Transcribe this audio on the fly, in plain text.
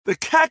The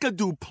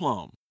Kakadu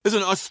plum is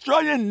an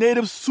Australian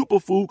native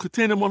superfood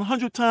containing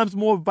 100 times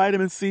more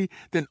vitamin C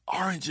than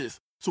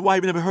oranges. So why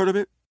have you never heard of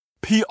it?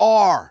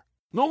 PR.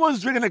 No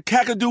one's drinking a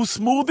Kakadu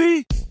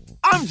smoothie?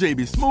 I'm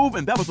JB Smoove,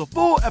 and that was a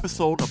full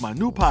episode of my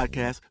new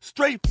podcast,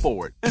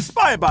 Straightforward,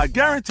 inspired by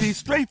guaranteed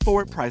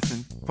straightforward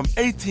pricing from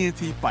AT&T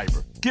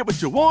Fiber. Get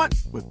what you want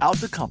without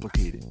the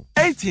complicated.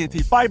 AT&T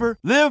Fiber,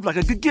 live like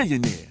a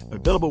gigillionaire.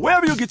 Available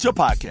wherever you get your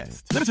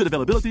podcasts. Limited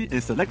availability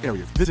in select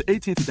areas. Visit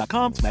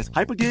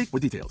AT&T.com/hypergig for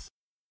details.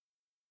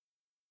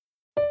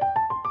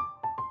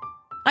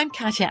 I'm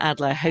Katya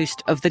Adler,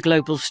 host of The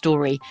Global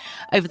Story.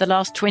 Over the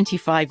last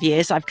 25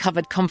 years, I've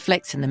covered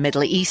conflicts in the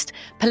Middle East,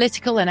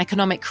 political and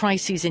economic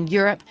crises in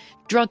Europe,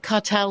 drug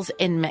cartels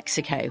in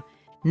Mexico.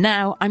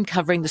 Now I'm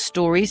covering the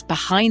stories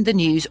behind the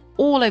news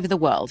all over the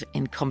world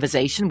in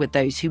conversation with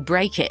those who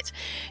break it.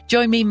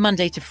 Join me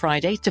Monday to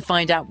Friday to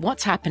find out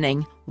what's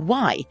happening,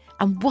 why,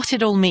 and what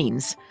it all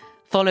means.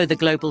 Follow The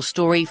Global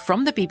Story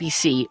from the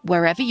BBC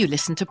wherever you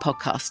listen to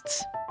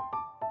podcasts.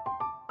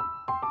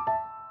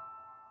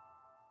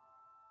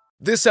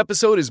 This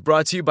episode is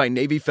brought to you by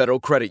Navy Federal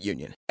Credit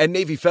Union. At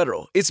Navy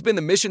Federal, it's been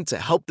the mission to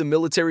help the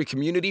military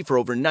community for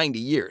over 90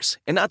 years.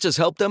 And not just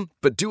help them,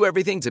 but do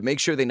everything to make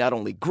sure they not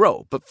only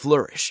grow, but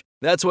flourish.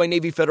 That's why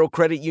Navy Federal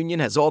Credit Union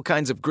has all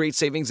kinds of great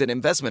savings and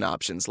investment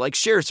options like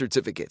share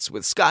certificates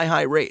with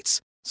sky-high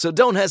rates. So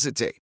don't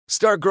hesitate.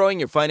 Start growing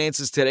your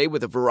finances today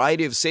with a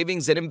variety of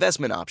savings and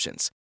investment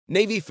options.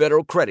 Navy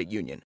Federal Credit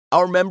Union.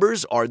 Our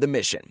members are the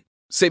mission.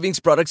 Savings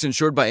products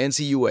insured by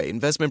NCUA.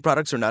 Investment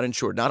products are not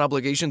insured, not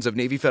obligations of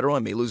Navy Federal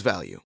and may lose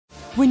value.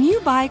 When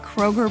you buy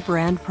Kroger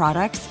brand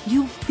products,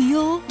 you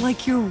feel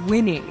like you're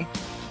winning.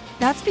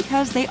 That's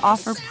because they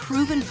offer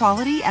proven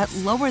quality at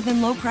lower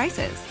than low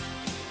prices.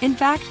 In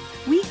fact,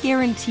 we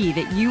guarantee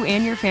that you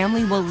and your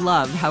family will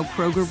love how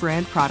Kroger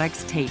brand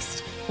products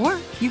taste, or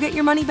you get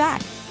your money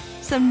back.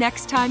 So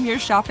next time you're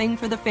shopping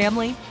for the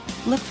family,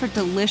 look for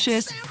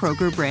delicious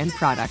Kroger brand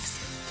products,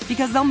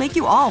 because they'll make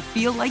you all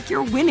feel like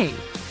you're winning.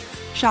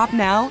 Shop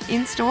now,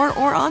 in-store,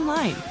 or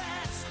online.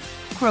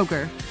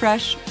 Kroger,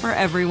 fresh for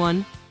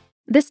everyone.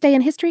 This Day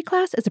in History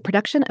class is a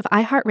production of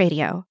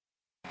iHeartRadio.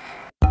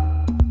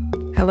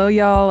 Hello,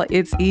 y'all.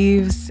 It's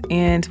Eves,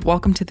 and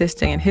welcome to This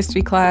Day in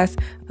History class,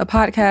 a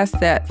podcast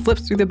that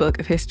flips through the book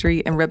of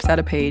history and rips out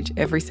a page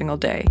every single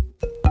day.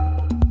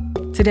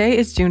 Today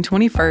is June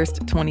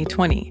 21st,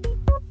 2020.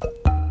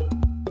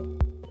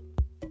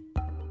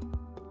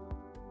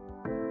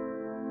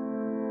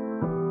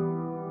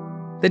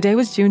 The day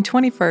was June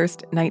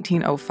 21st,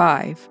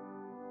 1905.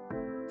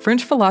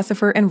 French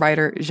philosopher and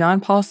writer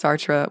Jean-Paul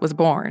Sartre was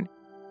born.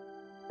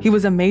 He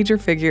was a major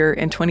figure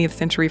in 20th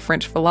century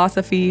French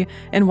philosophy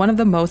and one of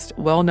the most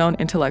well-known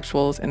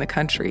intellectuals in the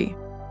country.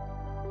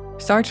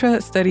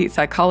 Sartre studied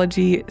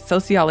psychology,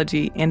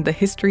 sociology, and the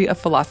history of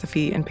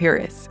philosophy in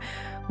Paris.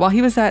 While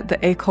he was at the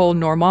École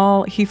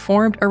Normale, he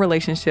formed a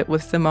relationship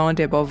with Simone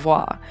de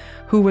Beauvoir,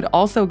 who would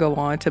also go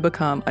on to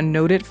become a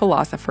noted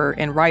philosopher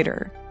and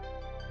writer.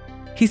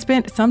 He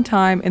spent some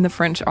time in the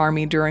French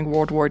army during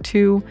World War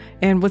II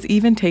and was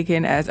even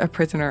taken as a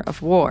prisoner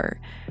of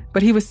war,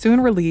 but he was soon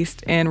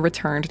released and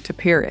returned to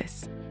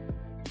Paris.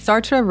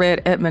 Sartre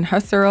read Edmund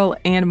Husserl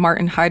and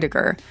Martin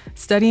Heidegger,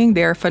 studying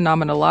their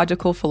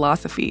phenomenological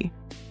philosophy.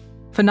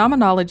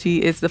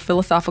 Phenomenology is the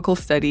philosophical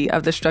study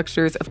of the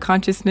structures of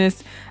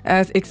consciousness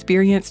as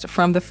experienced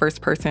from the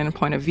first-person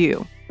point of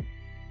view.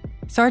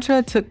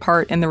 Sartre took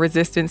part in the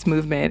resistance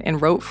movement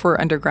and wrote for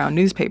underground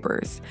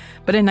newspapers.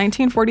 But in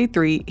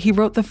 1943, he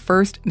wrote the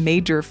first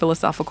major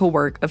philosophical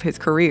work of his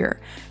career,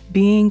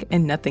 Being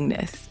and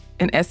Nothingness,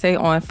 an essay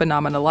on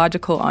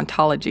phenomenological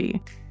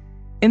ontology.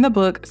 In the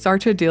book,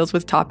 Sartre deals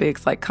with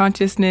topics like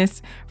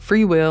consciousness,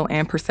 free will,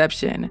 and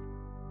perception.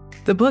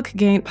 The book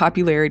gained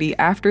popularity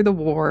after the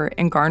war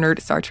and garnered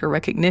Sartre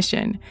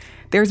recognition.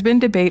 There's been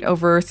debate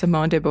over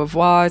Simone de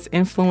Beauvoir's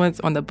influence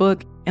on the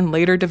book and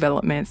later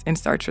developments in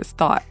Sartre's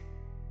thought.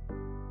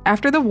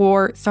 After the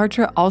war,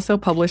 Sartre also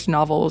published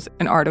novels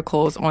and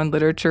articles on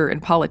literature and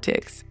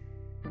politics.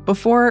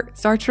 Before,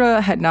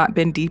 Sartre had not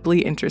been deeply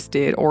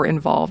interested or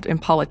involved in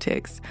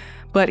politics,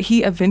 but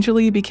he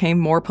eventually became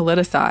more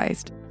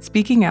politicized,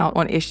 speaking out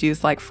on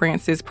issues like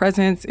France's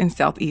presence in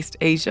Southeast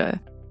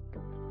Asia.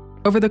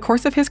 Over the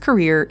course of his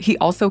career, he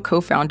also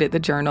co-founded the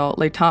journal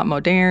Le Temps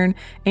Moderne,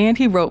 and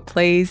he wrote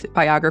plays,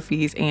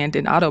 biographies, and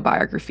an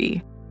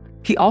autobiography.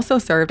 He also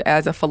served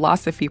as a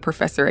philosophy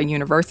professor at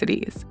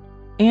universities,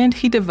 and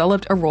he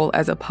developed a role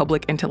as a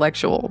public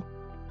intellectual.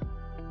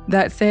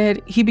 That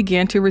said, he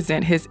began to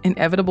resent his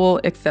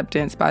inevitable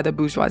acceptance by the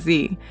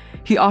bourgeoisie.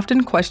 He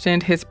often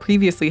questioned his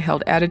previously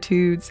held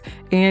attitudes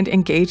and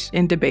engaged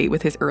in debate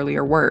with his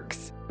earlier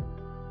works.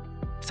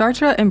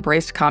 Sartre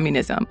embraced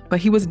communism, but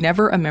he was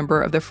never a member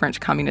of the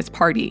French Communist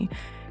Party.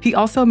 He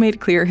also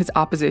made clear his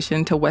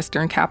opposition to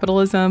Western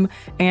capitalism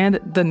and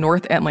the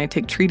North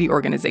Atlantic Treaty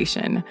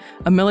Organization,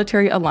 a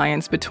military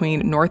alliance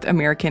between North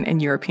American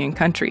and European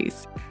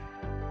countries.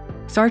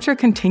 Sartre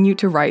continued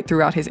to write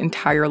throughout his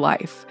entire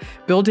life,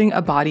 building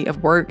a body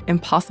of work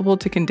impossible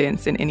to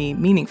condense in any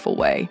meaningful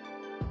way.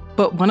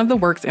 But one of the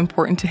works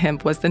important to him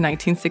was the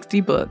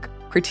 1960 book,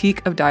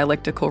 Critique of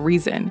Dialectical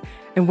Reason,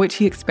 in which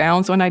he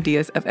expounds on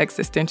ideas of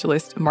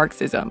existentialist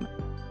Marxism.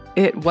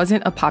 It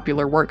wasn't a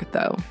popular work,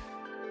 though.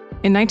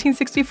 In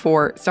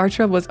 1964,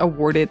 Sartre was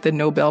awarded the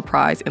Nobel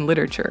Prize in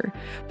Literature,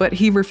 but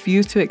he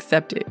refused to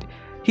accept it.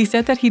 He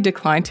said that he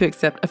declined to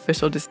accept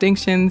official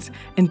distinctions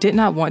and did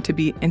not want to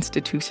be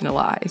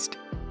institutionalized.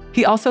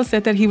 He also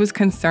said that he was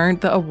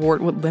concerned the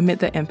award would limit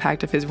the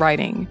impact of his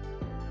writing.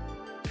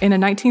 In a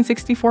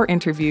 1964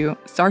 interview,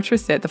 Sartre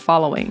said the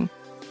following: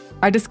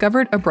 "I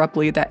discovered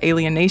abruptly that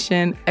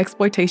alienation,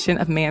 exploitation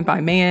of man by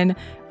man,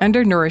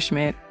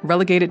 undernourishment,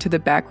 relegated to the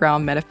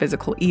background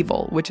metaphysical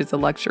evil, which is a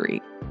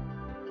luxury."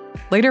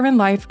 Later in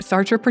life,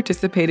 Sartre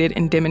participated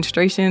in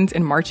demonstrations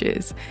and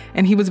marches,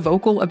 and he was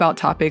vocal about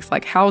topics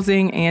like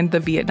housing and the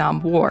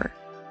Vietnam War.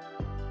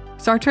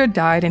 Sartre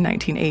died in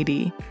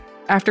 1980.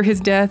 After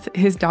his death,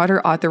 his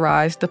daughter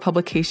authorized the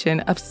publication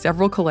of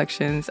several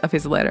collections of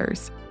his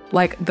letters,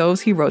 like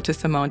those he wrote to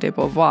Simone de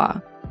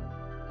Beauvoir.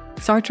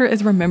 Sartre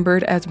is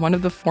remembered as one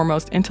of the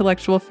foremost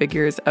intellectual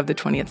figures of the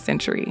 20th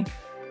century.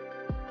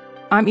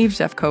 I'm Eve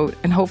Jeffcoat,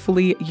 and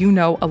hopefully you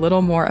know a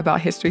little more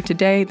about history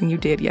today than you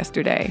did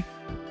yesterday.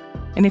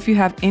 And if you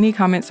have any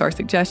comments or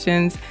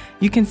suggestions,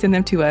 you can send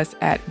them to us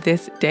at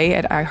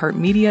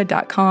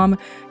thisday@iheartmedia.com.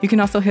 You can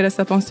also hit us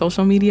up on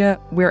social media.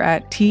 We're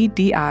at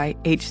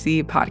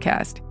TDIHC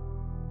Podcast.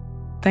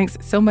 Thanks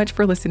so much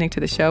for listening to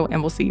the show,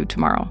 and we'll see you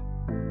tomorrow.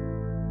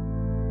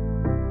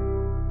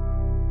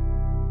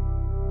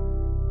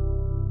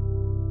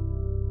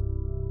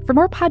 For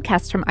more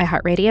podcasts from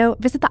iHeartRadio,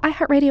 visit the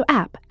iHeartRadio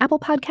app, Apple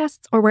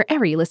Podcasts, or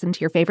wherever you listen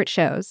to your favorite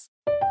shows.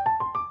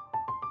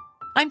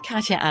 I'm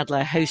Katya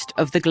Adler, host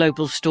of The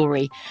Global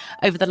Story.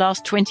 Over the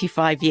last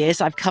 25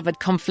 years, I've covered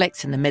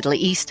conflicts in the Middle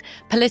East,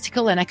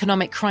 political and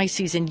economic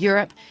crises in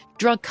Europe,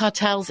 drug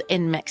cartels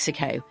in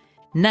Mexico.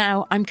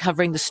 Now I'm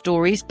covering the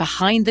stories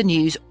behind the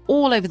news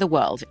all over the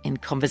world in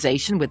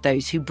conversation with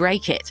those who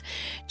break it.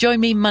 Join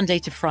me Monday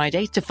to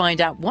Friday to find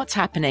out what's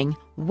happening,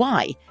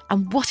 why,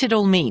 and what it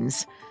all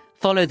means.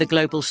 Follow The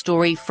Global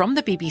Story from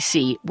the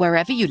BBC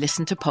wherever you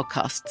listen to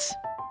podcasts.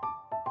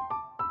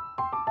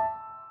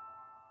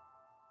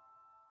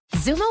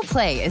 Xumo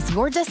Play is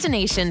your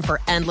destination for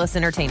endless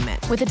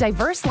entertainment. With a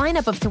diverse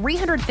lineup of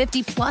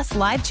 350-plus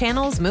live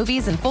channels,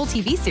 movies, and full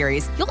TV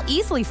series, you'll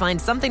easily find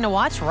something to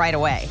watch right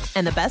away.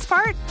 And the best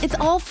part? It's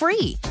all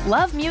free.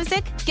 Love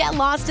music? Get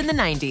lost in the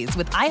 90s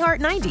with iHeart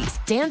 90s,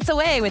 dance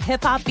away with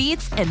hip-hop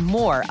beats, and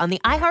more on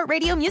the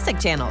iHeartRadio music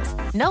channels.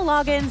 No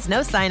logins, no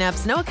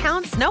signups, no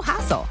accounts, no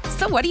hassle.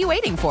 So what are you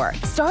waiting for?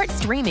 Start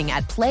streaming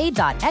at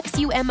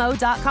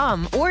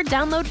play.xumo.com or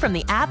download from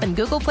the app and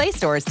Google Play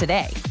stores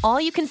today.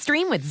 All you can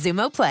stream with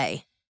Xumo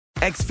Play.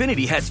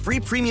 Xfinity has free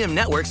premium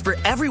networks for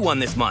everyone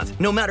this month,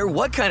 no matter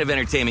what kind of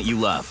entertainment you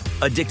love.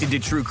 Addicted to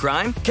true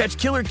crime? Catch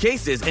killer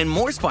cases and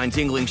more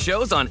spine-tingling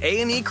shows on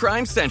A&E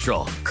Crime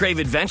Central. Crave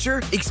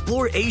adventure?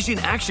 Explore Asian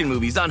action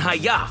movies on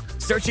Hi-YAH.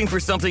 Searching for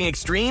something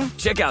extreme?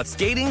 Check out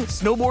skating,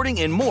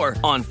 snowboarding, and more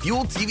on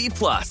Fuel TV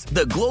Plus,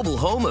 the global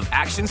home of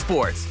action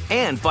sports.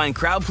 And find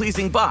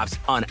crowd-pleasing bops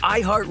on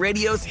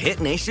iHeartRadio's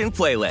Hit Nation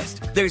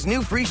playlist. There's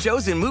new free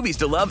shows and movies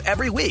to love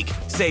every week.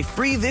 Say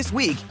free this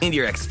week in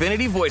your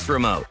Xfinity voice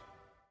remote.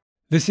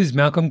 This is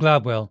Malcolm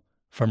Gladwell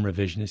from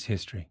Revisionist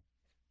History.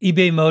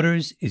 eBay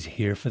Motors is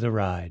here for the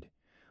ride.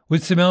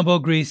 With some elbow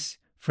grease,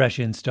 fresh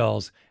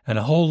installs, and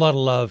a whole lot of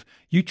love,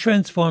 you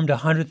transformed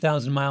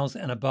 100,000 miles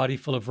and a body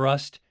full of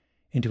rust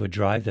into a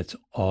drive that's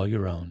all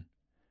your own.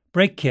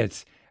 Brake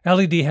kits,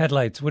 LED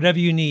headlights, whatever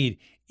you need,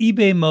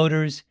 eBay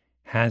Motors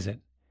has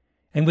it.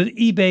 And with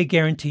eBay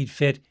Guaranteed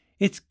Fit,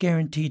 it's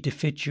guaranteed to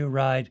fit your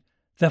ride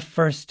the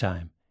first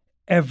time,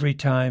 every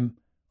time,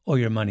 or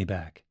your money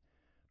back.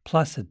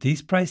 Plus, at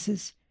these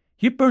prices,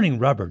 you're burning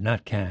rubber,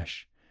 not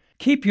cash.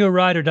 Keep your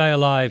ride or die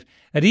alive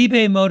at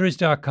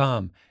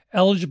ebaymotors.com.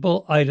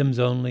 Eligible items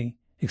only.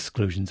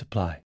 Exclusions apply.